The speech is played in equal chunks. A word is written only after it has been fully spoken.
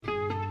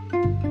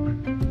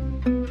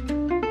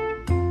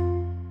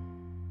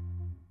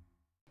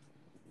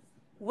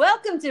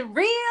Welcome to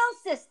Real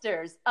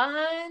Sisters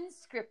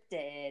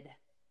Unscripted.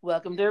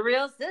 Welcome to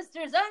Real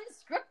Sisters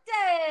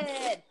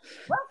Unscripted.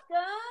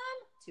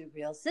 Welcome to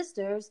Real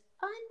Sisters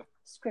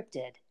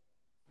Unscripted.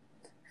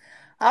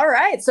 All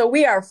right, so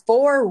we are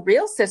four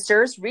real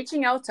sisters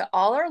reaching out to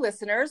all our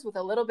listeners with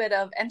a little bit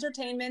of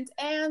entertainment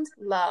and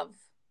love.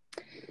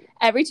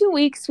 Every 2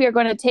 weeks, we are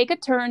going to take a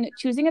turn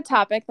choosing a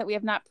topic that we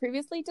have not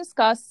previously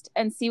discussed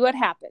and see what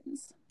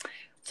happens.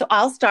 So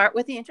I'll start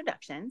with the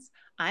introductions.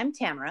 I'm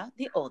Tamara,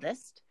 the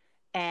oldest,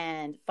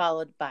 and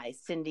followed by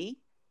Cindy,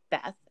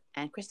 Beth,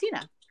 and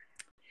Christina.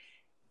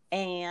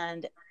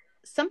 And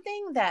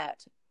something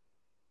that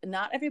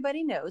not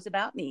everybody knows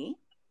about me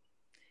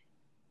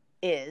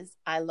is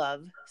I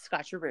love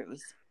Scotcheroos.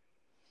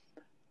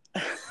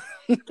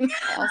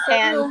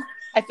 And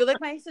I feel like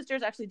my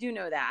sisters actually do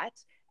know that,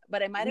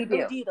 but I might have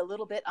OD'd a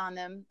little bit on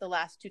them the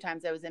last 2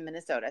 times I was in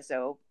Minnesota.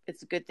 So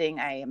it's a good thing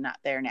I am not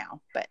there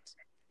now, but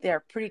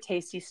they're pretty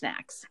tasty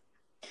snacks.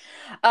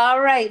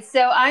 All right,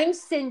 so I'm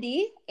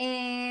Cindy,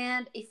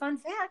 and a fun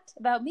fact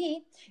about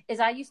me is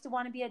I used to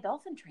want to be a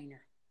dolphin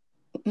trainer.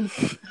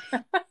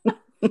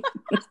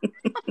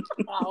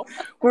 Wow.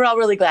 We're all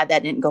really glad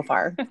that didn't go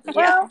far.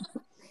 Well,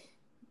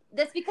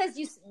 that's because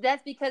you,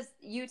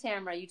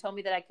 Tamara, you told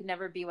me that I could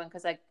never be one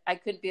because I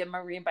couldn't be a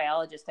marine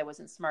biologist. I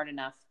wasn't smart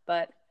enough,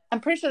 but I'm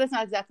pretty sure that's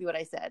not exactly what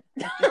I said.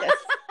 That's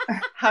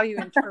how you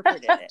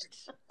interpreted it.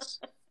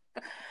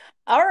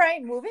 All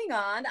right, moving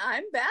on.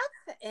 I'm Beth,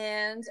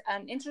 and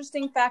an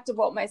interesting fact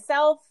about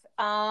myself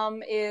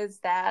is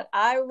that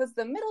I was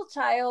the middle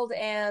child,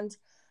 and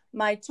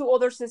my 2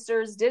 older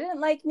sisters didn't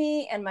like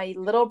me, and my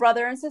little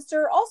brother and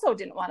sister also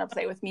didn't want to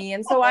play with me,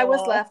 and so I was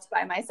left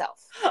by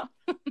myself.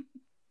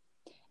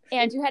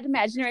 And you had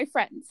imaginary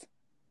friends.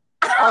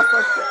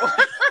 Also true.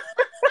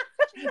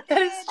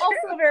 That is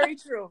also very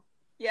true.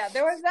 Yeah,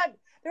 there was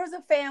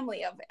a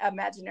family of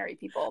imaginary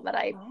people that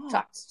I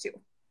talked to.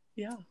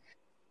 Yeah.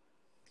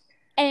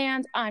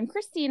 And I'm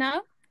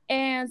Christina,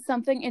 and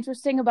something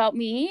interesting about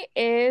me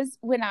is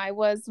when I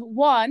was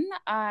 1,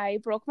 I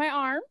broke my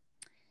arm,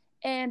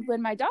 and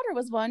when my daughter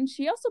was 1,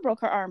 she also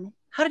broke her arm.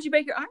 How did you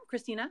break your arm,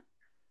 Christina?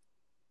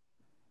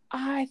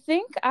 I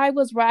think I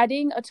was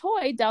riding a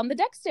toy down the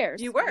deck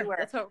stairs. You were.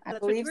 That's I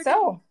believe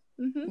so.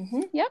 Mm-hmm.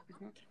 Mm-hmm. Yep.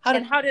 How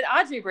did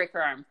Audrey break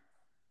her arm?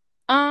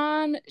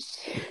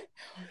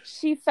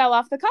 She fell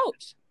off the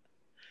couch,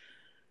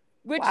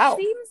 which Wow.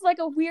 seems like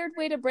a weird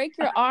way to break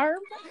your arm.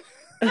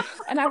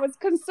 And I was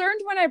concerned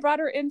when I brought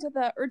her into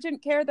the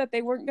urgent care that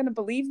they weren't going to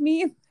believe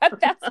me that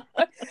that's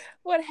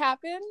what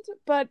happened,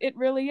 but it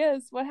really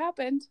is what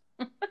happened.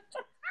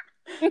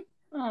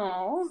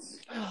 Oh,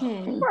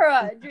 poor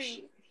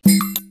Audrey.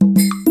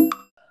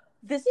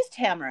 This is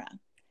Tamara,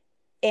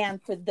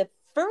 and for the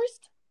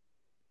first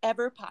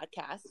ever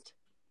podcast,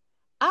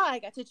 I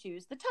got to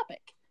choose the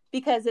topic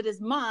because it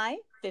is my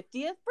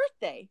 50th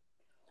birthday.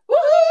 Woo!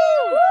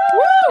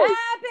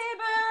 Happy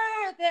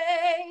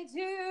birthday to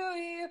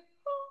you.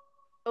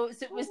 Oh,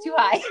 so it was too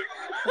high. Too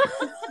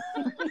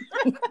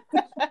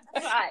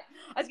high.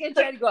 I was going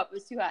to try to go up. It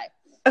was too high.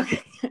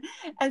 Okay.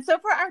 And so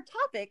for our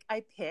topic,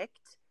 I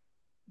picked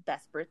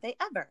best birthday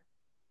ever.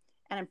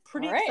 And I'm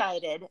pretty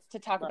excited to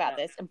talk about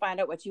this and find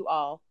out what you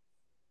all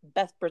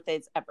best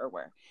birthdays ever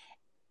were.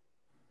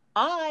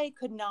 I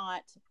could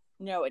not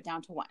narrow it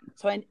down to one.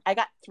 So I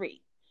got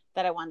 3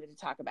 that I wanted to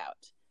talk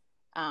about.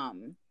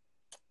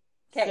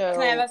 Okay,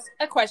 can I have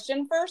a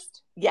question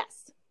first?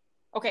 Yes.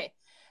 Okay,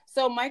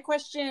 so my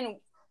question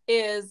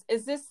is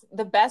this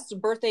the best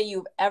birthday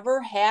you've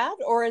ever had,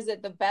 or is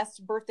it the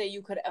best birthday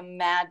you could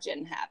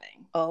imagine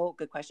having? Oh,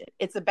 good question.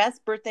 It's the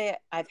best birthday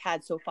I've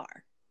had so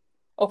far.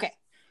 Okay.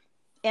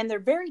 And they're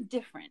very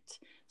different.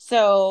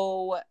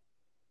 So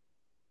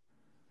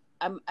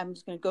I'm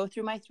just going to go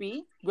through my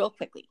 3 real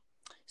quickly.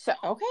 So,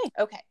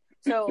 okay.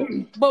 So,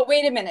 but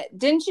wait a minute.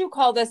 Didn't you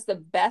call this the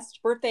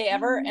best birthday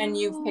ever and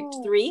you've picked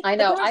 3? I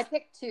know. I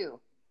picked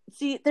 2.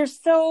 See, they're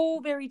so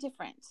very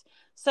different.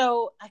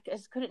 So I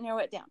just couldn't narrow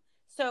it down.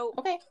 So,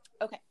 okay.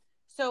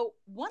 So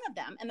one of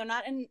them, and they're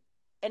not in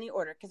any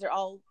order because they're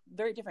all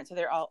very different. So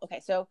they're all,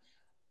 okay. So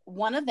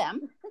one of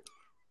them,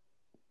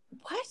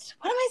 what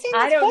am I saying?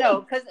 I don't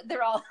know because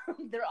they're all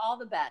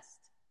the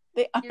best.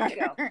 They are. Here we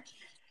go.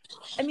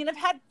 I mean, I've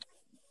had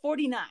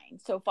 49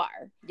 so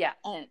far. Yeah.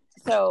 And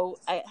so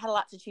I had a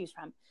lot to choose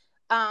from.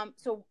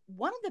 So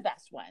one of the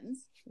best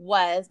ones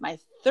was my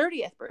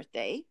 30th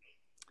birthday.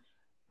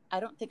 I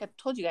don't think I've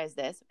told you guys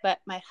this, but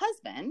my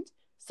husband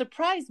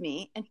surprised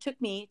me and took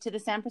me to the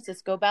San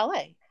Francisco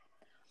Ballet.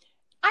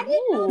 I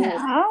didn't know that.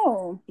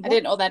 Wow. I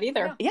didn't know that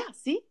either. Yeah,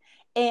 see?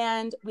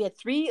 And we had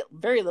 3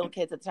 very little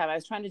kids at the time. I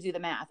was trying to do the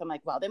math. I'm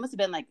like, wow, they must have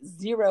been like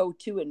 0,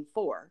 2, and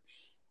 4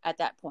 at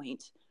that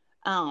point.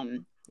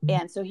 And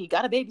so he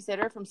got a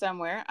babysitter from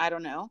somewhere. I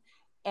don't know.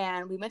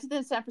 And we went to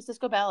the San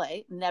Francisco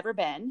Ballet, never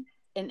been.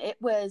 And it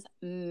was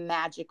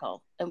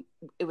magical. And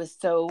it was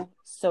so,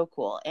 so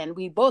cool. And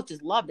we both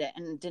just loved it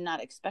and did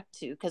not expect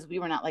to because we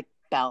were not like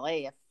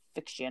ballet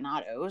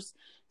aficionados.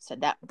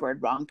 Said that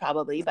word wrong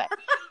probably, but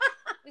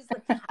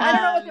I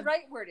don't know what the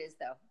right word is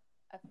though.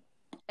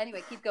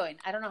 Anyway, keep going.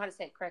 I don't know how to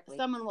say it correctly.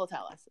 Someone will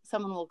tell us.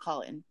 Someone will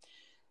call in.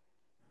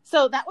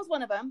 So that was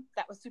one of them.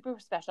 That was super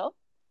special.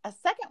 A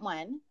second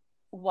one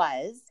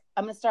was,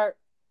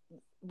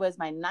 was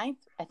my 9th.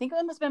 I think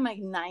it must have been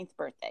my 9th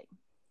birthday.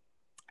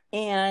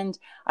 And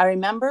I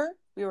remember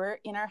we were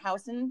in our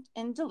house in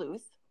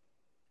Duluth,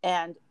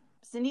 and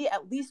Cindy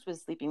at least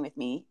was sleeping with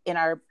me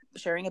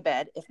sharing a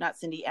bed, if not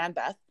Cindy and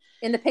Beth.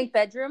 In the pink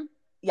bedroom?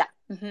 Yeah.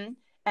 Mm-hmm.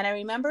 And I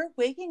remember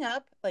waking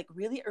up like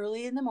really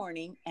early in the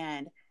morning,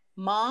 and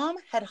Mom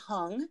had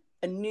hung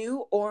a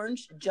new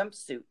orange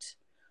jumpsuit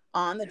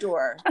on the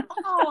door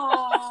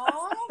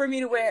for me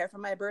to wear for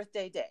my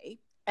birthday day.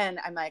 And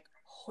I'm like,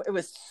 oh, it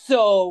was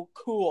so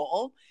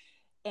cool.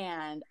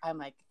 And I'm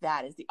like,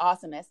 that is the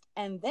awesomest.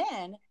 And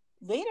then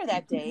later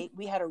that day,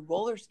 we had a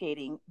roller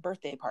skating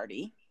birthday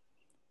party.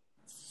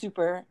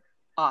 Super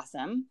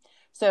awesome.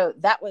 So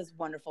that was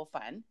wonderful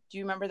fun. Do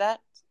you remember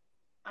that?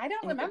 I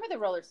don't remember the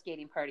roller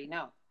skating party.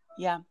 No.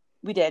 Yeah,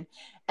 we did.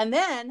 And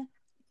then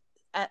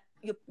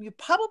you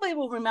probably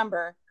will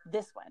remember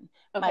this one.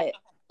 Okay.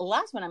 My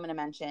last one I'm going to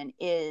mention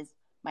is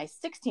my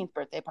 16th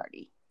birthday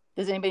party.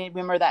 Does anybody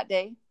remember that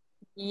day?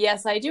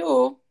 Yes, I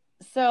do.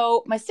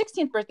 So my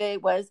 16th birthday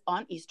was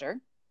on Easter.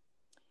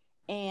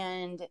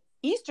 And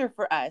Easter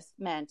for us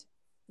meant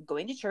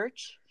going to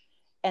church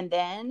and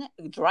then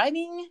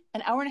driving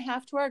an hour and a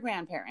half to our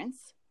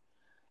grandparents,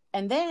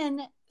 and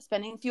then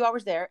spending a few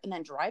hours there, and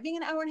then driving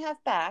an hour and a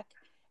half back,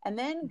 and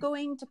then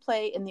going to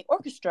play in the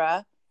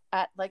orchestra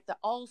at like the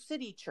All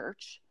City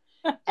Church.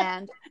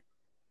 And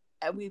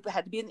we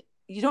had to be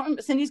you don't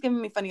remember, Cindy's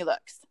giving me funny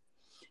looks.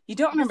 You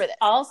don't remember this?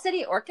 All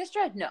City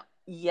Orchestra? No.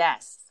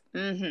 Yes.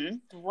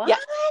 Mm-hmm. What? Yeah.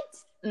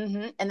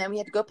 Mm-hmm. And then we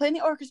had to go play in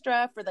the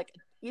orchestra for like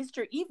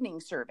Easter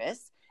evening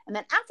service. And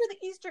then after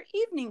the Easter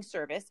evening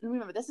service, and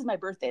remember, this is my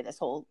birthday this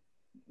whole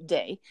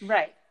day.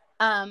 Right.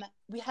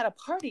 We had a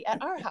party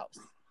at our house.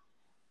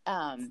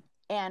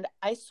 And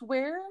I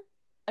swear,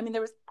 I mean,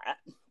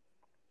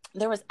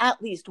 there was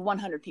at least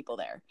 100 people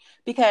there,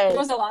 because It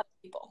was a lot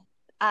of people.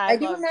 I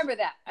do remember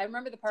that. I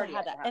remember the party.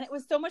 And it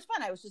was so much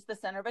fun. I was just the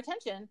center of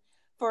attention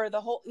for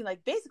the whole,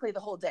 like basically the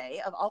whole day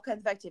of all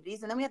kinds of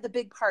activities. And then we had the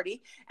big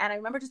party. And I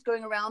remember just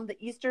going around the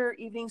Easter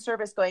evening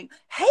service going,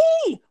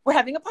 hey, we're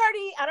having a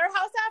party at our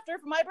house after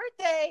for my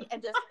birthday,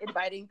 and just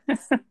inviting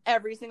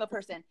every single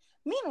person.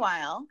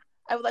 Meanwhile,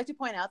 I would like to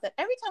point out that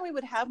every time we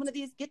would have one of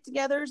these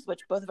get-togethers,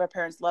 which both of our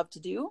parents love to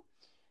do,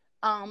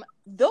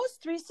 those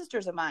 3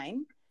 sisters of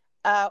mine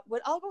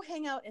would all go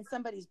hang out in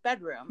somebody's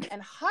bedroom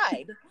and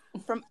hide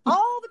from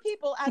all the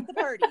people at the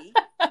party.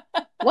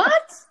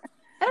 What?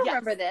 I don't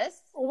remember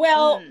this.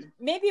 Well,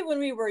 maybe when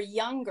we were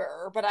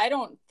younger, but I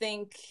don't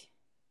think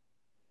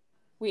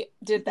we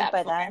did that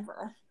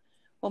forever.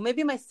 Well,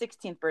 maybe my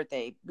 16th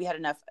birthday, we had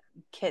enough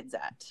kids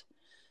at.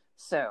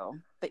 So,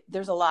 but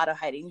there's a lot of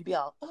hiding. You'd be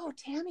all, oh,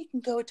 Tammy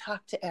can go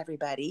talk to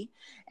everybody,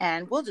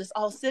 and we'll just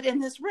all sit in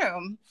this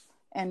room.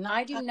 And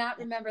I do not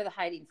remember the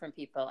hiding from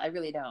people. I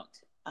really don't.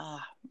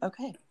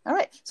 Okay. All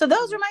right. So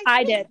those are my 3.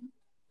 I did.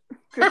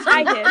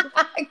 I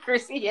did.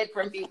 Chrissy hid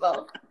from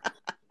people.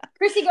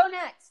 Chrissy, go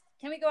next.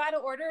 Can we go out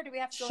of order, or do we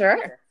have to go Sure. in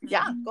order?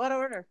 Yeah, go out of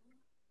order.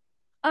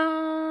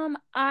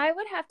 I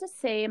would have to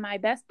say my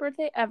best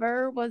birthday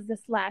ever was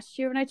this last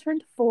year when I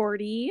turned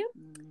 40.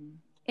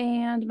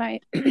 And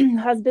my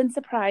husband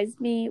surprised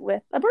me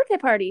with a birthday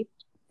party.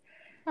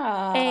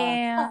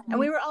 And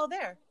we were all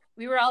there.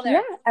 We were all there.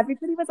 Yeah,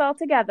 everybody was all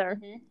together.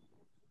 Mm-hmm.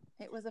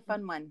 It was a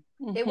fun one.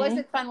 Mm-hmm. It was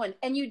a fun one.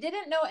 And you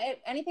didn't know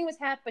anything was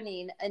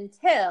happening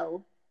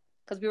until,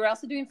 because we were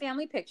also doing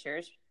family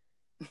pictures.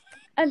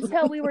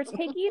 Until we were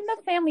taking the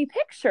family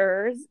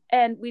pictures,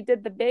 and we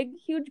did the big,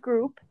 huge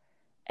group,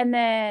 and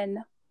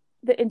then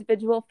the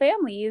individual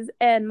families,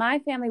 and my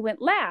family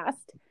went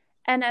last.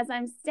 And as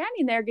I'm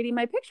standing there getting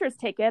my pictures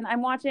taken,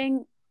 I'm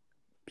watching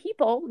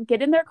people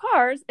get in their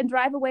cars and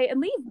drive away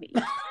and leave me.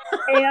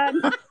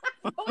 And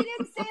but we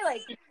didn't say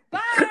like,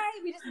 bye.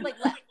 We just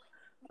like left.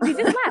 We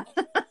just left.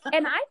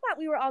 And I thought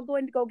we were all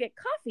going to go get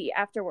coffee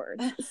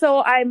afterwards.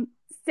 So I'm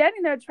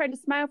standing there trying to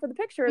smile for the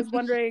pictures,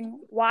 wondering,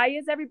 why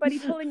is everybody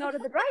pulling out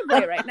of the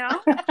driveway right now?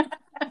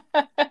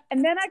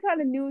 And then I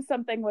kind of knew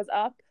something was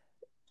up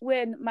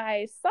when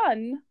my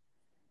son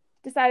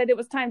decided it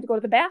was time to go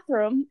to the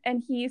bathroom,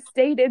 and he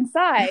stayed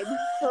inside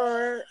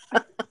for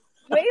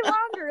way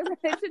longer than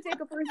it should take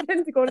a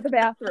person to go to the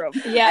bathroom.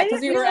 Yeah, because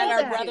we were at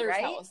our brother's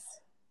house.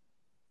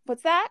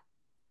 What's that?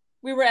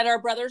 We were at our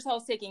brother's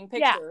house taking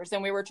pictures,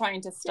 and we were trying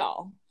to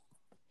stall.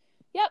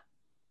 Yep.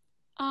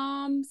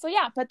 So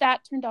yeah, but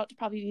that turned out to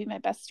probably be my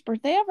best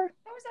birthday ever.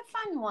 That was a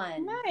fun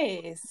one.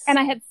 Nice. And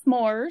I had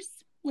s'mores,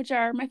 which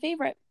are my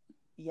favorite.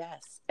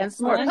 Yes. And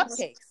s'more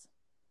cupcakes.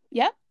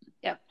 Yep.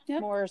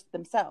 S'mores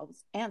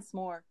themselves and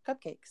s'more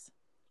cupcakes.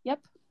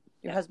 Yep.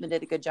 Your husband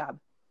did a good job.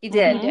 He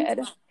did. He did.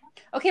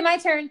 Okay, my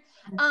turn.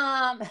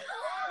 All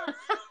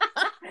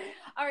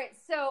right.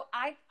 So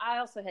I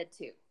also had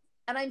 2.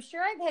 And I'm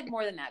sure I've had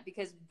more than that,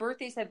 because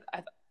birthdays have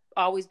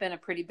always been a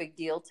pretty big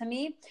deal to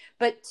me.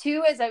 But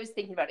 2, as I was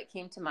thinking about it,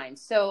 came to mind.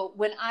 So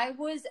when I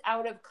was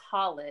out of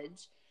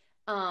college,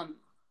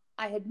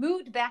 I had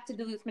moved back to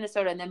Duluth,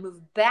 Minnesota, and then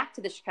moved back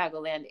to the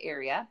Chicagoland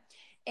area.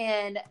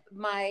 And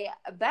my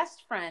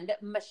best friend,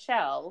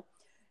 Michelle,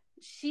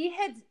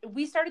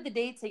 we started the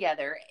date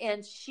together,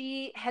 and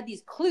she had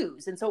these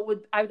clues. And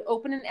so I would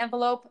open an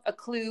envelope, a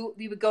clue.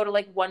 We would go to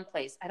like one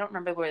place. I don't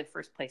remember where the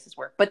first places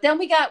were, but then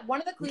one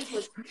of the clues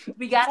was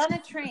we got on the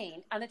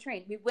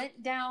train. We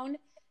went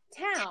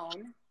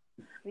downtown.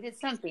 We did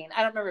something.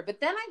 I don't remember. But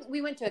then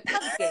we went to a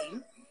Cubs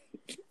game.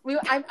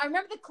 I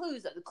remember the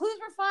clues. The clues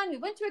were fun. We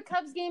went to a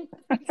Cubs game,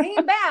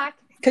 came back.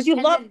 Because you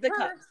loved the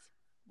Cubs.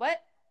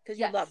 What? Because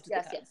you loved the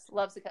Cubs. Yes.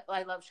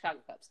 I love Chicago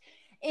Cubs.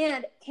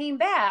 And came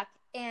back,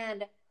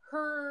 and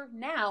her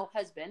now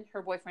husband,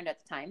 her boyfriend at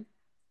the time,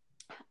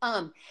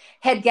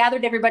 had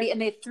gathered everybody, and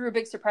they threw a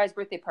big surprise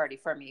birthday party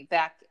for me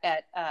back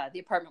at the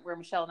apartment where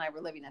Michelle and I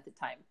were living at the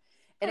time.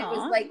 And It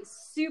was like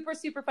super,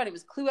 super fun. It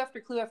was clue after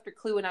clue after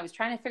clue, and I was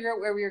trying to figure out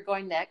where we were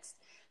going next.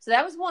 So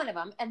that was one of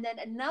them. And then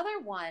another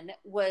one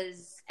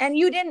was... And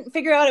you didn't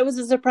figure out it was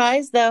a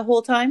surprise the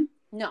whole time?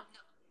 No.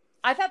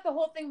 I thought the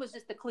whole thing was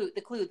just the clue.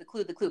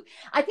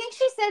 I think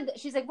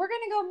she's like, we're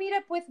going to go meet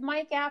up with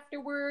Mike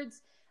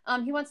afterwards.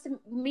 He wants to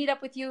meet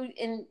up with you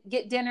and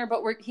get dinner,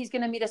 but he's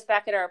going to meet us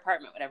back at our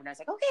apartment, whatever. And I was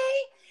like, okay.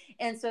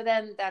 And so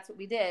then that's what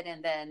we did.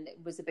 And then it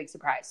was a big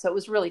surprise. So it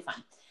was really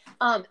fun.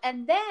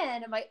 And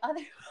then my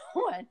other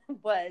one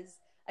was,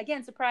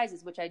 again,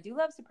 surprises, which I do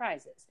love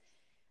surprises.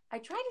 I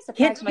try to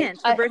surprise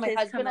my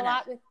husband a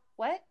lot with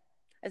what?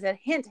 As a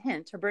hint,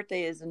 her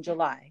birthday is in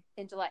July.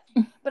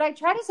 But I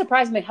try to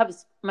surprise my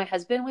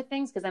husband with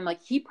things because I'm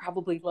like, he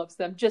probably loves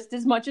them just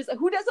as much as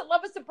who doesn't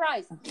love a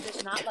surprise? He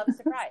does not love a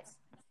surprise.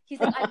 He's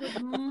like, I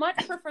would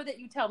much prefer that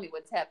you tell me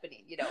what's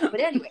happening,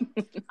 But anyway,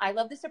 I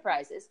love the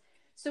surprises.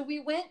 So we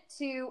went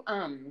to,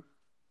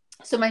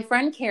 so my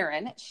friend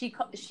Karen, she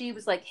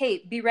was like,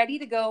 hey, be ready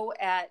to go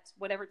at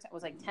whatever, it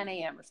was like 10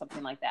 a.m. or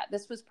something like that.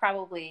 This was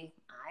probably,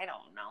 I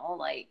don't know,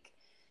 like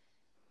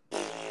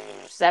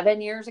 7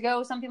 years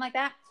ago, something like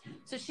that.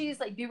 So she's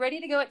like, be ready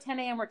to go at 10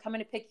 a.m. We're coming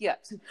to pick you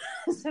up.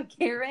 So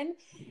Karen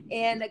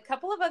and a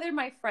couple of other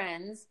my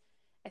friends,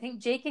 I think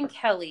Jake and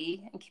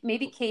Kelly, and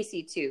maybe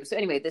Casey too. So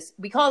anyway,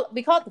 we call it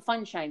the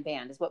Funshine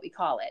Band is what we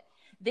call it.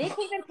 They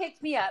came and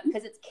picked me up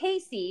because it's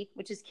Casey,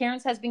 which is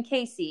Karen's husband,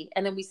 Casey.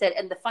 And then we said,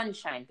 and the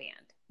Funshine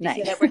Band.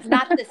 Nice. That we're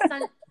not the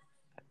sun,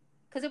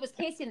 because it was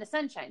Casey and the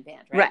Sunshine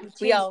Band, right?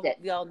 We all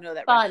know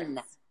that. Fun,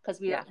 because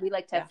we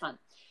like to have fun.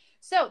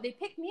 So they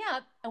picked me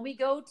up, and we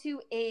go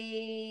to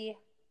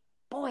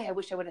I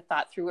wish I would have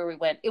thought through where we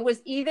went. It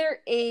was either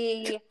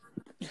it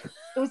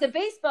was a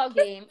baseball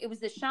game. It was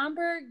the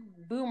Schaumburg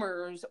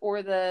Boomers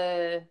or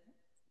the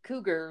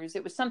Cougars.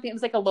 It was something. It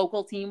was like a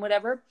local team,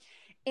 whatever.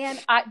 And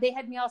they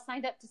had me all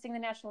signed up to sing the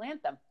national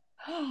anthem.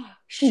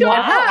 Shut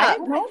up. I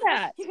didn't know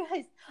that. You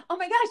guys, oh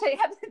my gosh, I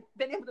haven't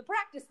been able to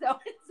practice though.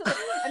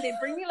 And they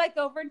bring me like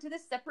over into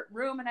this separate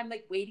room, and I'm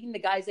like waiting. The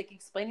guy's like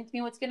explaining to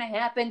me what's going to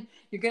happen.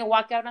 You're going to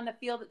walk out on the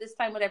field at this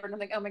time, whatever. And I'm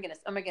like, oh my goodness.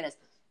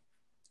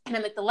 And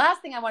I'm like, the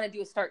last thing I want to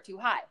do is start too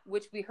high,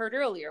 which we heard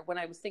earlier when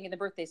I was singing the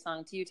birthday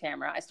song to you,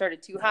 Tamara. I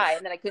started too high,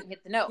 and then I couldn't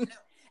hit the note.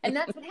 And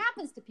that's what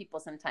happens to people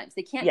sometimes.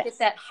 They can't get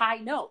that high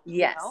note.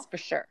 Yes, for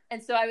sure.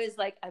 And so I was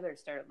like, I better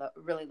start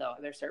really low.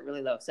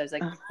 So I was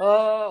like,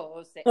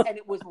 and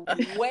it was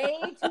way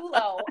too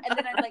low. And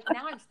then I'm like,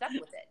 now I'm stuck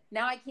with it.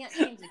 Now I can't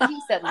change the key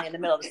suddenly in the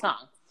middle of the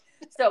song.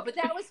 So, but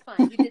that was fun.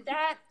 We did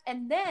that.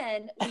 And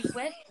then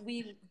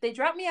they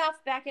dropped me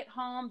off back at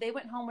home. They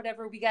went home,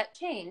 whatever. We got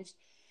changed.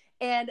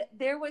 And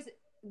there was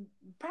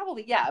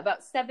probably, about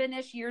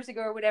 7-ish years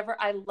ago or whatever,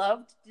 I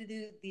loved to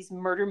do these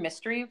murder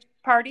mystery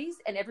parties,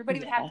 and everybody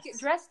would have to get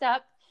dressed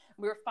up.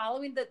 We were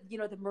following the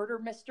murder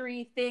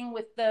mystery thing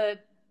with the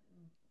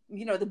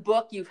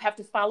book. You have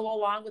to follow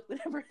along with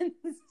whatever.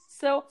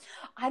 So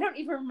I don't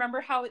even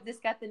remember how this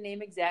got the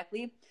name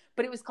exactly,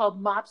 but it was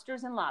called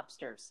Mobsters and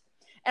Lobsters.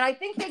 And I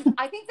think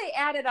they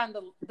added on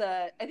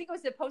I think it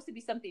was supposed to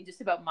be something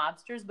just about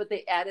mobsters, but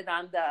they added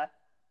on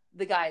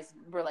the guys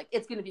were like,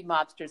 it's going to be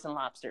Mobsters and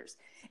Lobsters.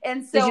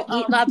 And so, did you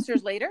eat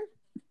lobsters later?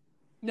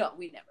 No,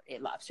 we never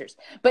ate lobsters,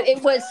 but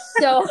it was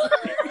so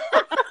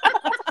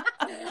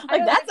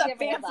like that's a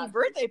fancy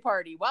birthday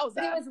party. Wow.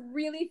 But it was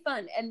really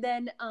fun. And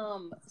then,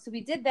 so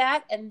we did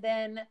that. And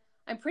then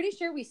I'm pretty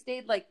sure we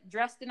stayed like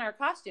dressed in our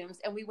costumes,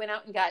 and we went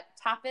out and got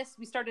tapas.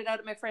 We started out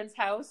at my friend's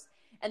house,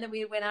 and then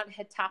we went out and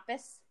had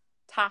tapas.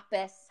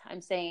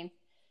 I'm saying,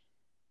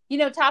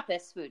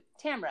 tapas food.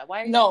 Tamara,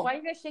 why are you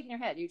guys shaking your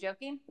head? Are you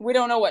joking? We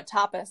don't know what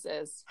tapas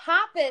is.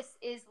 Tapas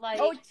is like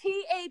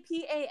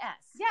TAPAS.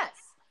 Yes,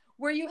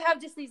 where you have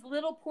just these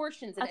little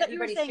portions and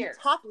everybody shares.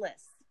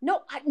 Topless.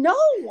 No.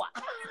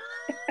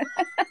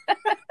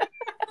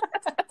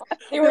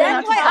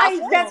 That's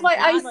why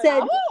I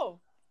said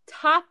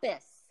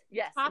tapas.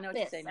 Yes, tapas. I know what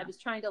you're saying now. I was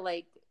trying to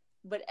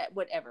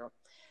whatever.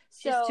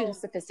 Just too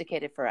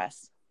sophisticated for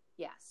us.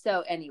 Yeah.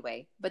 So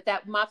anyway, but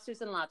that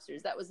Mobsters and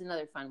Lobsters, that was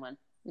another fun one.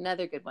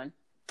 Another good one.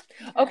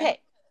 Okay.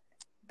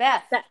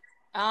 Beth.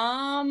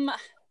 I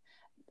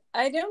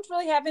don't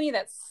really have any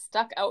that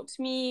stuck out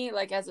to me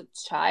like as a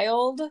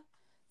child.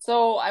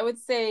 So I would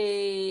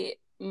say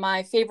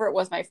my favorite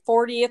was my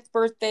 40th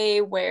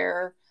birthday,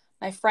 where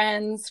my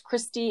friends,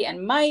 Christy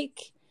and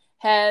Mike,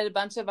 had a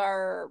bunch of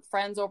our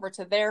friends over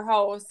to their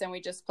house, and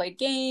we just played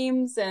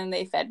games, and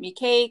they fed me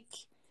cake.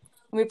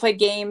 And we played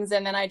games,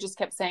 and then I just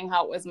kept saying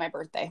how it was my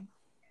birthday.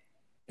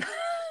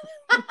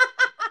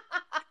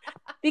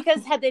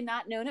 Because had they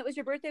not known it was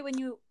your birthday when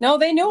you... No,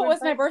 they knew it was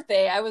my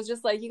birthday. I was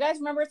just like, you guys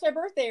remember it's my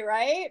birthday,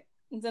 right?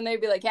 And then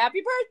they'd be like,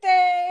 happy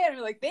birthday. And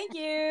I'm like, thank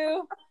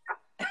you.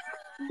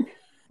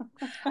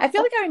 I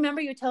feel like I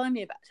remember you telling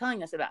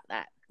us about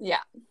that. Yeah.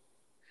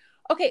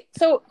 Okay,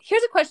 so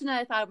here's a question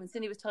that I thought of when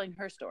Cindy was telling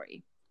her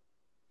story.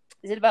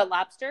 Is it about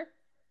lobster?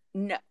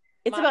 No.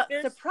 It's Monsters?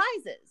 about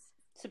surprises.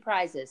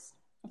 Surprises.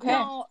 Okay.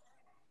 No,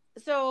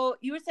 so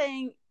you were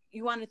saying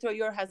you want to throw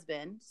your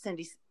husband,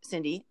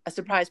 Cindy, a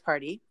surprise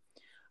party.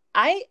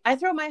 I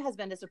throw my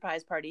husband a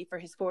surprise party for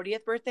his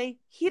 40th birthday.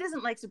 He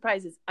doesn't like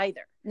surprises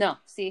either. No,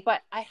 see?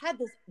 But I had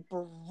this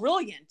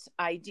brilliant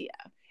idea,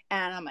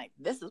 and I'm like,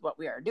 this is what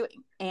we are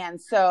doing. And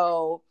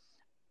so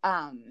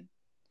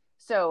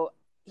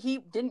he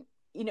didn't,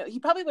 he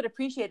probably would have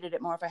appreciated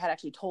it more if I had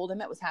actually told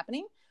him it was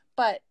happening.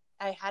 But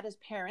I had his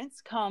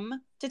parents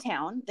come to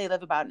town. They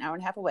live about an hour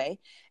and a half away.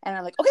 And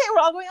I'm like, okay,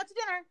 we're all going out to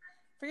dinner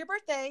for your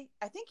birthday.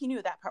 I think he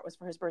knew that part was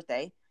for his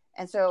birthday.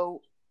 And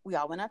so we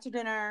all went out to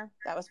dinner.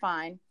 That was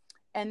fine.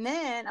 And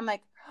then I'm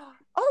like,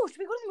 oh, should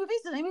we go to the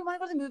movies? Does anybody want to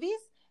go to the movies?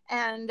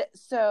 And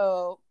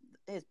so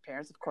his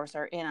parents, of course,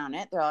 are in on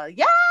it. They're all like,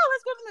 yeah,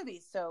 let's go to the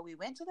movies. So we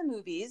went to the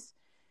movies,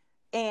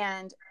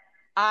 and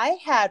I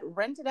had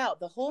rented out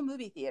the whole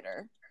movie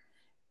theater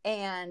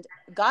and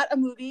got a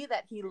movie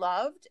that he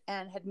loved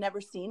and had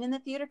never seen in the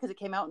theater because it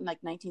came out in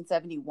like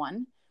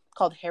 1971,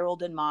 called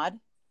Harold and Maude.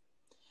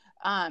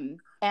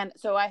 And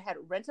so I had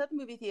rented out the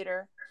movie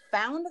theater,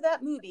 found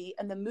that movie,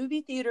 and the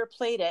movie theater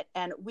played it.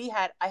 And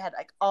I had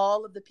like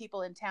all of the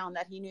people in town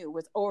that he knew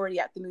was already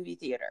at the movie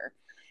theater.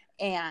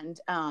 And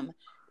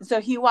so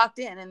he walked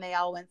in, and they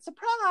all went,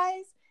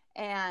 surprise.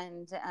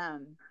 And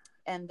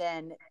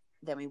then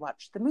we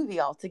watched the movie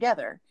all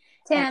together.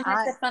 Tan,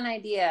 that's a fun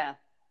idea.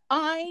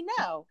 I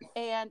know.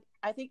 And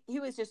I think he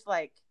was just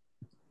like,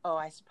 oh,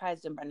 I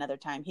surprised him another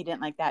time. He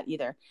didn't like that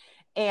either.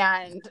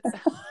 And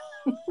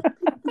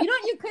you know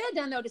what you could have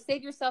done, though, to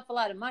save yourself a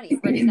lot of money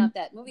renting out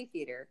that movie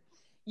theater?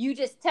 You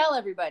just tell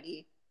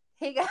everybody,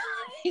 hey,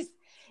 guys,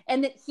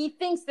 and that he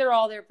thinks they're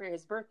all there for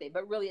his birthday,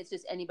 but really it's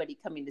just anybody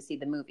coming to see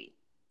the movie.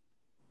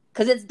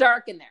 Because it's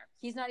dark in there.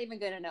 He's not even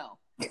going to know.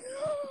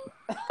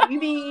 You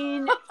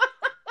mean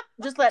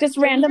just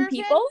random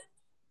people?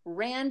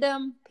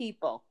 Random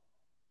people.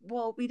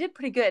 Well, we did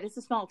pretty good. It's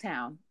a small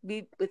town.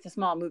 With a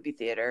small movie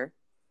theater.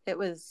 It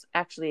was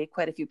actually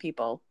quite a few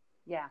people.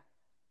 Yeah.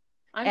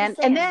 And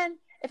then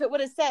if it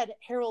would have said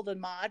Harold and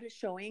Maude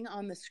showing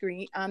on the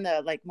screen, on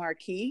the like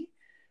marquee,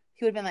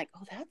 he would have been like,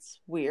 oh, that's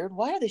weird.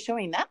 Why are they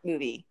showing that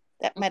movie?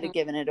 That might have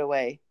given it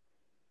away.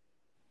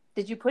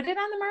 Did you put it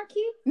on the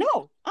marquee?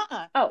 No.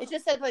 Oh. It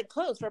just said like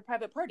closed for a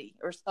private party.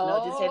 Or no,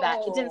 it didn't say that.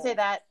 It didn't say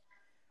that.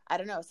 I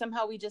don't know.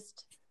 Somehow we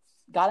just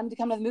got him to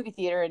come to the movie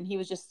theater, and he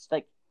was just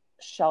like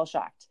shell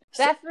shocked.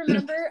 Beth,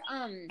 remember?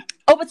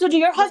 Oh, but so do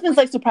your husbands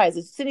like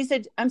surprises? Cindy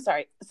said, I'm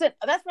sorry. So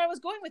that's where I was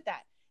going with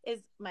that.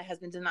 Is my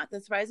husband did not like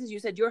the surprises. You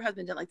said your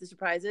husband didn't like the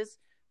surprises.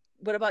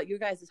 What about your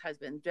guys'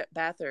 husband,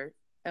 Beth, or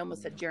I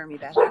almost said Jeremy,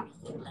 Beth?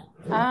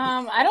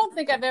 I don't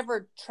think I've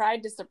ever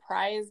tried to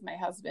surprise my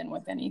husband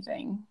with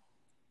anything.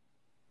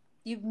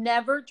 You've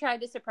never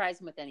tried to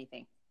surprise him with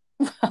anything?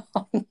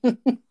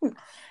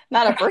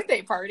 Not a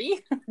birthday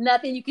party.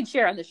 Nothing you can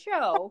share on the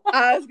show.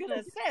 I was going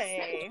to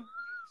say.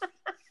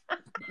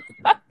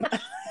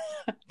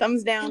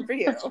 Thumbs down for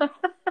you.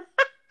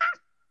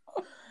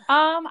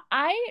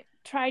 I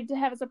tried to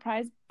have a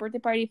surprise birthday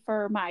party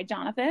for my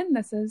Jonathan.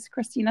 This is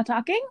Christina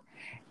talking.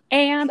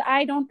 And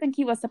I don't think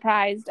he was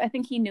surprised. I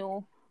think he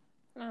knew.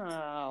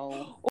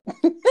 Oh.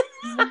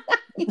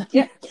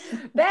 Yeah.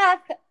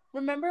 Beth,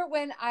 remember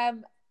when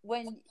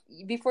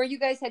before you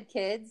guys had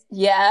kids?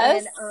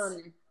 Yes.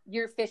 And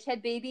your fish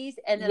had babies,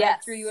 and then Yes.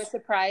 I threw you a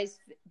surprise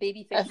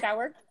baby fish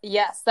shower?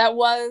 Yes, that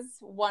was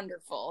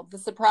wonderful. The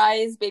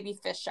surprise baby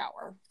fish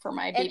shower for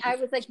my baby. And I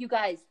was like, you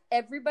guys,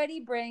 everybody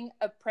bring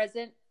a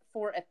present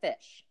for a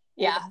fish.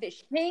 Yeah. Or a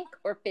fish tank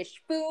or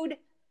fish food.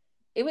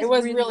 It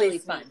was really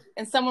fun.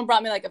 And someone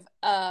brought me like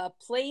a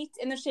plate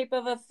in the shape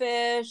of a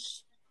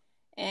fish.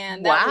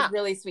 And that was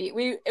really sweet.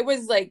 It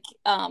was like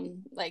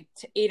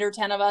 8 or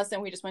 10 of us,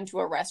 and we just went to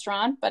a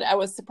restaurant. But I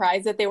was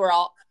surprised that they were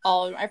all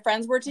my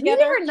friends were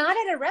together. We were not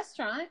at a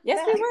restaurant.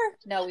 Yes, we were.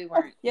 No, we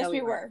weren't. Yes, no,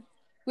 we were.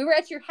 We were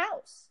at your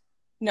house.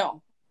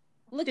 No.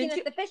 Looking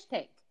at the fish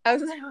tank. I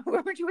was like,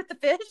 where were you with the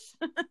fish?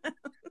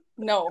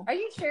 No. Are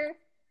you sure?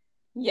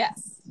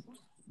 Yes.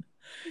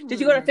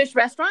 Did you go to a fish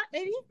restaurant,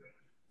 maybe?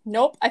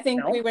 Nope. I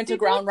think we went to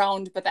Ground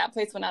Round, but that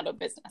place went out of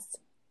business.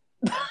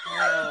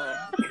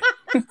 Oh.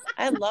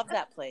 I love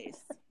that place.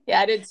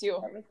 Yeah, I did too.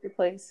 That was a good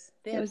place.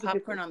 They have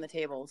popcorn on the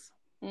tables.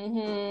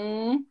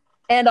 Mm-hmm.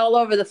 And all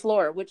over the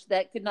floor, which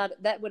that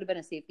would have been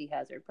a safety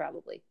hazard,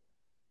 probably.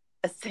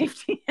 A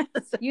safety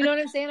hazard. You know what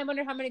I'm saying? I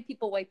wonder how many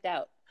people wiped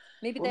out.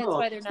 Maybe that's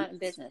why they're not in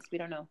business. We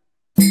don't know.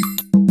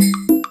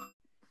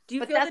 Do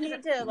you feel the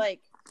need to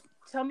like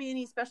tell me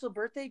any special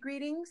birthday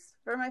greetings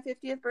for my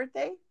 50th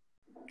birthday?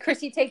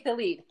 Chrissy, take the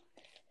lead.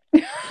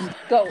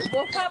 Go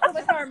pop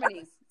with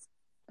harmonies.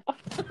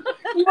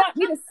 You want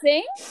me to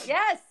sing?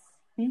 Yes.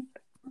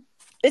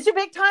 It's your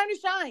big time to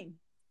shine.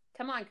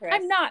 Come on, Chris.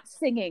 I'm not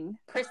singing.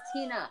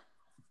 Christina,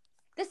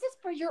 this is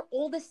for your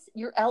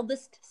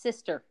eldest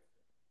sister.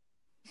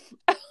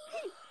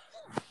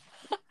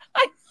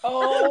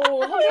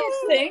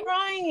 Oh, she's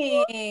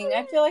crying.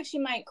 I feel like she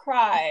might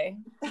cry.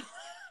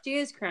 She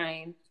is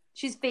crying.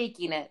 She's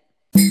faking it.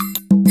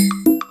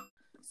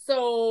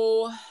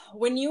 So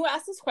when you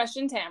asked this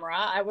question, Tamara,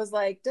 I was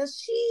like, does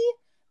she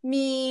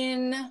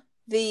mean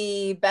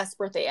the best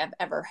birthday I've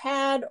ever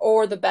had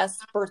or the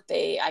best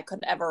birthday I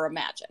could ever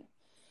imagine?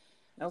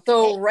 Okay.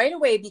 So right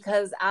away,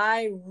 because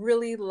I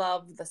really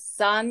love the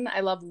sun,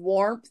 I love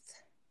warmth,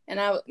 and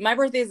my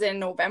birthday is in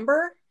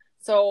November,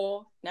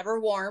 so never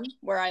warm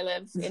where I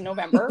live in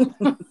November.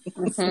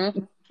 Mm-hmm.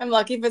 I'm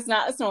lucky if it's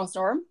not a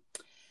snowstorm.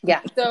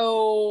 Yeah.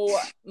 So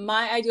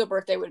my ideal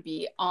birthday would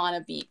be on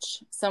a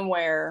beach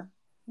somewhere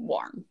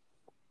warm.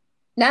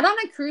 Not on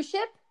a cruise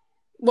ship?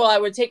 Well, I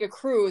would take a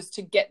cruise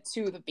to get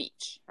to the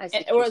beach.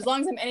 Or as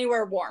long as I'm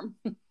anywhere warm.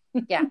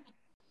 Yeah.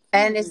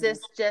 And is this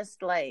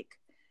just like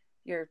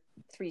your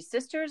 3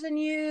 sisters and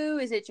you?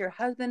 Is it your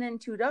husband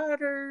and 2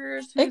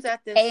 daughters? Who's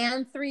at this?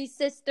 And 3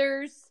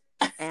 sisters.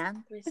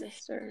 And 3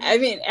 sisters. I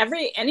mean,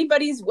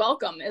 anybody's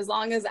welcome as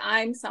long as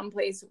I'm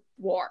someplace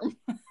warm.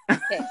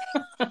 Okay.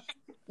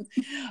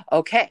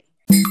 Okay.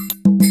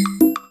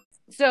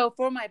 So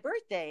for my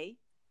birthday,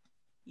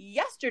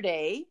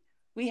 yesterday,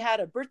 we had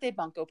a birthday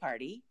bunko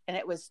party, and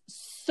it was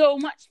so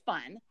much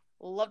fun.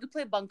 Love to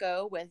play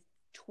bunko with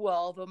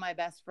 12 of my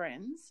best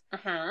friends.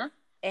 Uh-huh.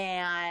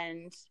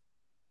 And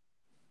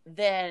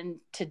then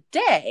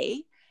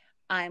today,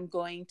 I'm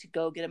going to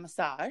go get a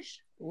massage.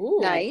 Ooh.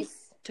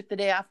 Nice. Took the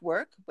day off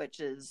work, which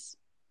is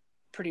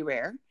pretty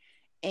rare.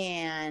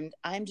 And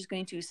I'm just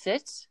going to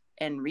sit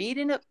and read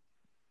in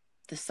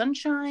the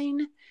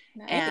sunshine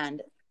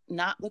and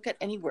not look at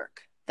any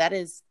work. That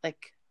is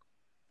like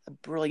a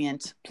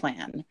brilliant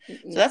plan.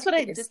 So that's what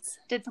I just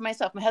did for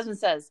myself. My husband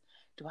says,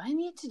 do I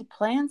need to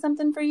plan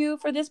something for you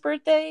for this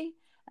birthday?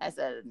 I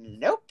said,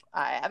 nope,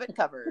 I have it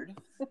covered.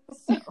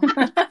 So.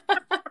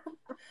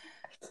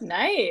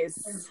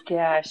 Nice.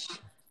 Gosh.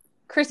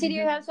 Chrissy, do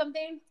you have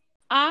something?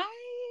 I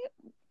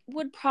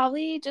would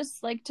probably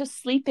just like to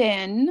sleep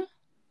in.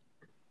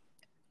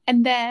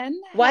 And then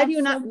why do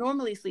you not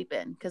normally sleep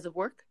in? Because of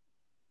work?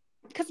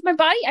 Because my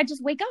body, I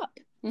just wake up.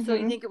 Mm-hmm. So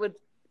you think it would,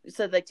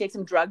 like take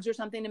some drugs or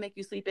something to make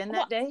you sleep in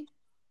that day?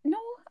 No,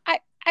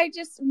 I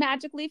just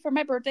magically for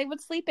my birthday would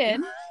sleep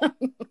in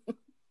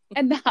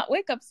and not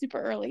wake up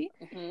super early.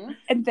 Mm-hmm.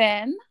 And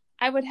then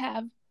I would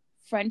have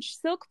French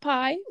silk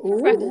pie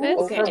for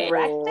breakfast. Okay.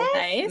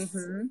 Nice.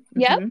 Mm-hmm.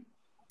 Yep.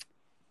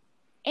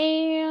 Mm-hmm.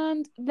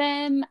 And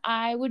then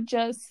I would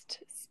just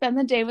spend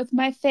the day with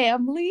my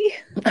family.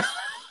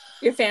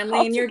 Your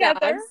family and your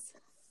dogs.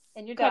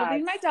 And your dogs.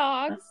 Cuddling my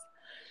dogs.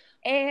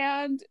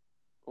 And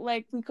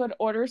like we could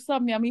order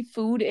some yummy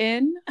food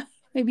in.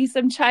 Maybe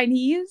some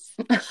Chinese.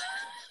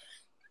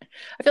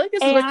 I feel like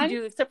this is what you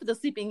do except for the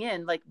sleeping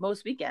in, like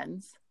most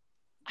weekends.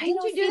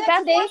 Didn't you do that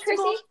today,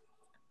 Chrissy?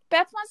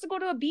 Beth wants to go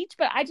to a beach,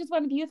 but I just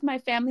want to be with my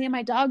family and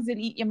my dogs and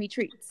eat yummy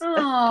treats.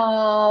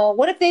 Oh,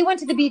 what if they went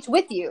to the beach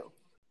with you?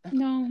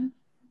 No.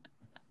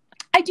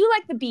 I do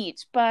like the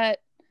beach,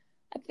 but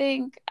I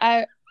think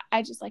I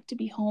just like to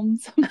be home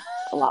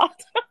a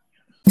lot.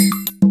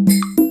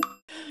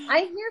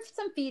 I hear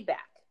some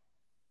feedback.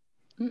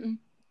 Mm-mm.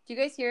 Do you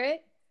guys hear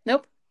it?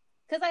 Nope.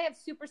 Because I have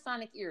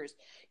supersonic ears.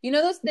 You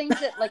know those things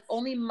that like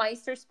only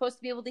mice are supposed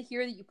to be able to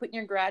hear that you put in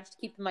your garage to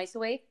keep the mice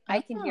away?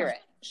 I can hear it.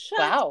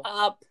 Shut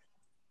up.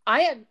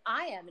 I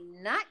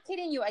am not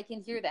kidding you. I can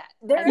hear that.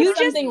 There is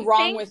something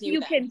wrong with you. You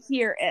can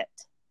hear it.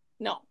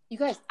 No. You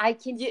guys, I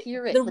can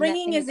hear it. The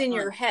ringing is in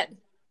your head.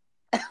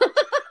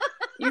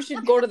 You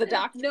should go to the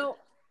doctor.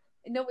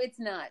 No, it's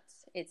not.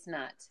 It's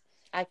not.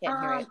 I can't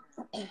hear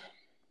it.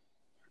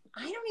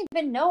 I don't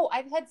even know.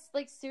 I've had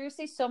like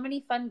seriously so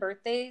many fun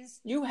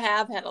birthdays. You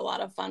have had a lot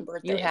of fun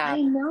birthdays. You have.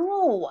 I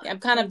know. I'm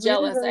kind of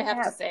jealous. Really I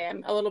have to say,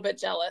 I'm a little bit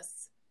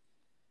jealous.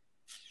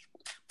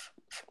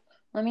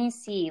 Let me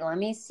see.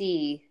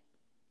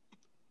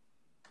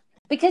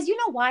 Because you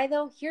know why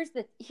though? Here is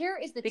the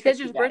because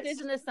trick, your birthday's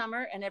in the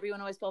summer and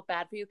everyone always felt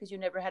bad for you because you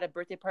never had a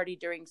birthday party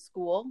during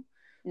school.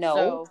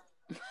 No,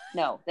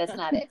 that's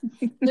not it.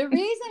 The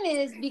reason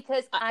is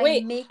because I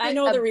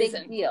know the big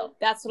reason. Deal.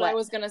 That's what I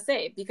was gonna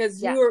say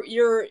because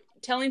you're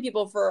telling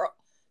people for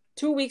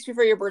 2 weeks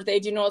before your birthday.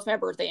 Do you know it's my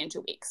birthday in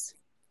 2 weeks?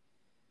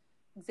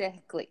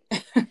 Exactly.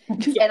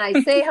 And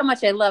I say how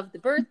much I love the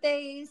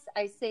birthdays.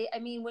 I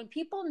mean, when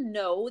people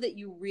know that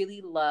you really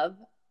love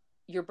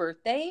your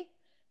birthday,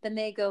 then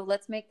they go,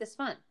 let's make this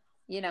fun,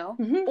 you know?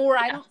 Mm-hmm. Or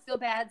I don't feel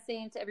bad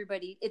saying to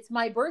everybody, it's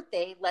my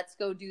birthday, let's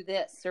go do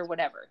this or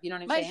whatever. You know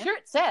what I'm saying? My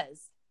shirt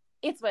says,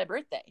 it's my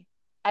birthday.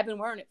 I've been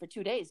wearing it for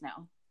 2 days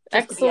now.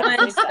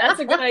 Excellent. That's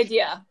a good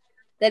idea.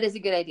 That is a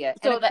good idea.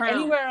 So And a that crown.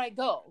 anywhere I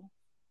go, You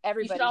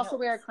everybody should also knows.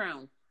 wear a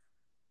crown.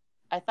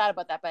 I thought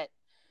about that, but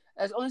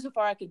there's only so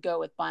far I could go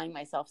with buying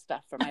myself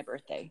stuff for my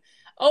birthday.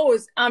 Oh,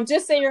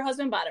 just say your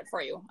husband bought it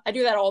for you. I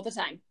do that all the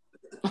time.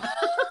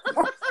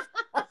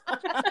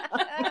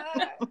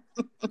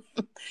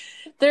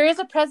 There is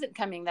a present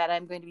coming that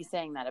I'm going to be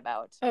saying that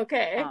about.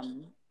 Okay.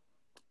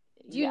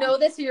 Do you know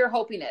this or you're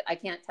hoping it? I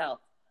can't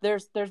tell.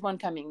 There's one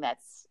coming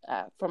that's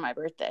for my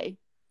birthday.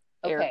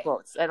 Air Okay.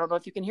 quotes. I don't know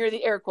if you can hear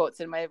the air quotes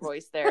in my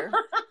voice there.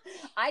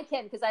 I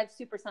can because I have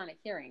supersonic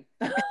hearing.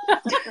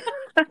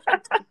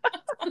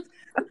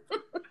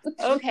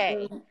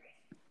 Okay.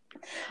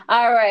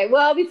 All right.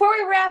 Well, before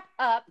we wrap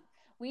up,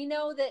 we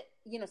know that,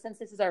 since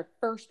this is our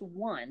first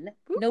one,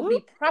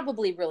 nobody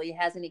probably really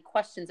has any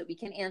questions that we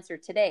can answer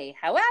today.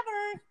 However,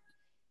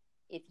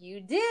 if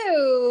you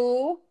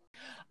do,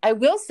 I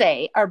will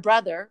say our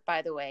brother,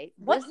 by the way,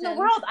 what in the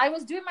world? I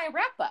was doing my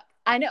wrap up.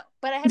 I know,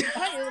 but I have to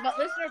tell you about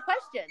listener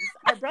questions.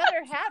 Our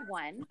brother had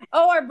one.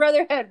 Oh, our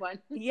brother had one.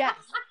 Yes.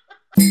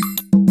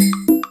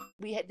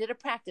 We did a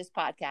practice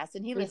podcast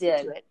and he listened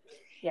did. to it.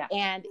 Yeah.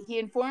 And he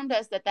informed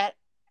us that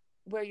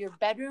where your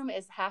bedroom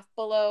is half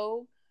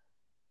below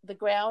the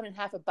ground and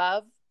half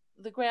above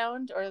the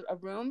ground or a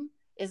room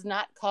is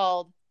not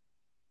called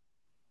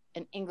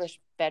an English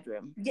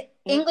bedroom.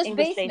 English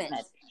basement.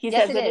 He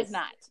Yes, says it it is. is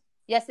not.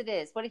 Yes, it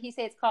is. What did he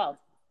say it's called?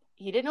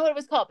 He didn't know what it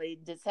was called, but he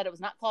just said it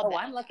was not called Oh, that.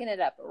 I'm looking it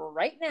up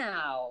right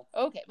now.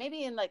 Okay,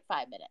 maybe in like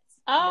 5 minutes.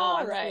 All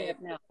I'm looking right. it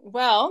up now.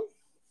 Well,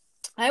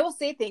 I will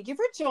say thank you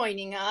for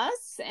joining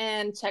us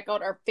and check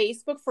out our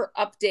Facebook for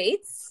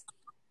updates.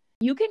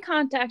 You can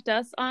contact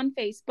us on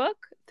Facebook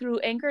through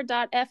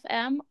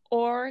anchor.fm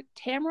or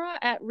Tamara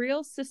at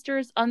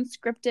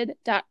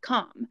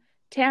realsistersunscripted.com.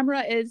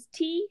 Tamara is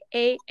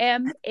Tamara.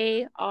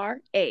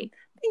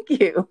 Thank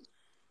you.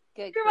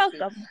 Good. You're Chrissy.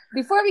 welcome.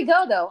 Before we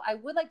go, though, I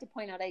would like to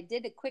point out I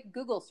did a quick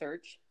Google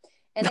search,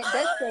 and it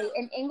does say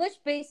an English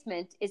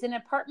basement is an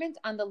apartment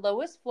on the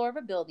lowest floor of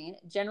a building,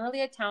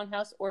 generally a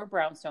townhouse or a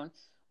brownstone,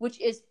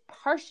 which is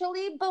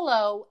partially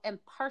below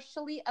and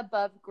partially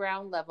above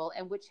ground level,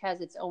 and which has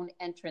its own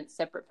entrance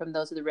separate from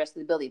those of the rest of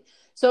the building.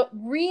 So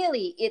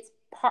really,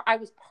 I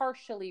was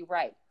partially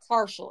right.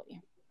 Partially.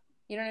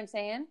 You know what I'm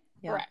saying?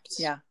 Yeah. Correct.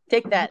 Yeah.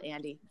 Take that,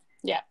 Andy.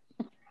 Yeah.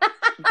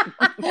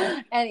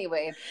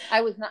 Anyway,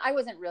 I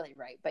wasn't really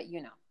right, but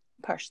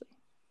Partially.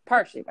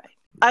 partially right.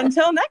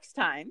 Until next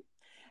time,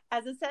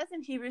 as it says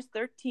in Hebrews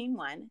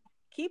 13:1,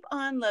 keep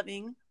on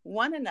loving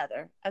one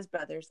another as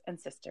brothers and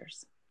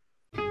sisters.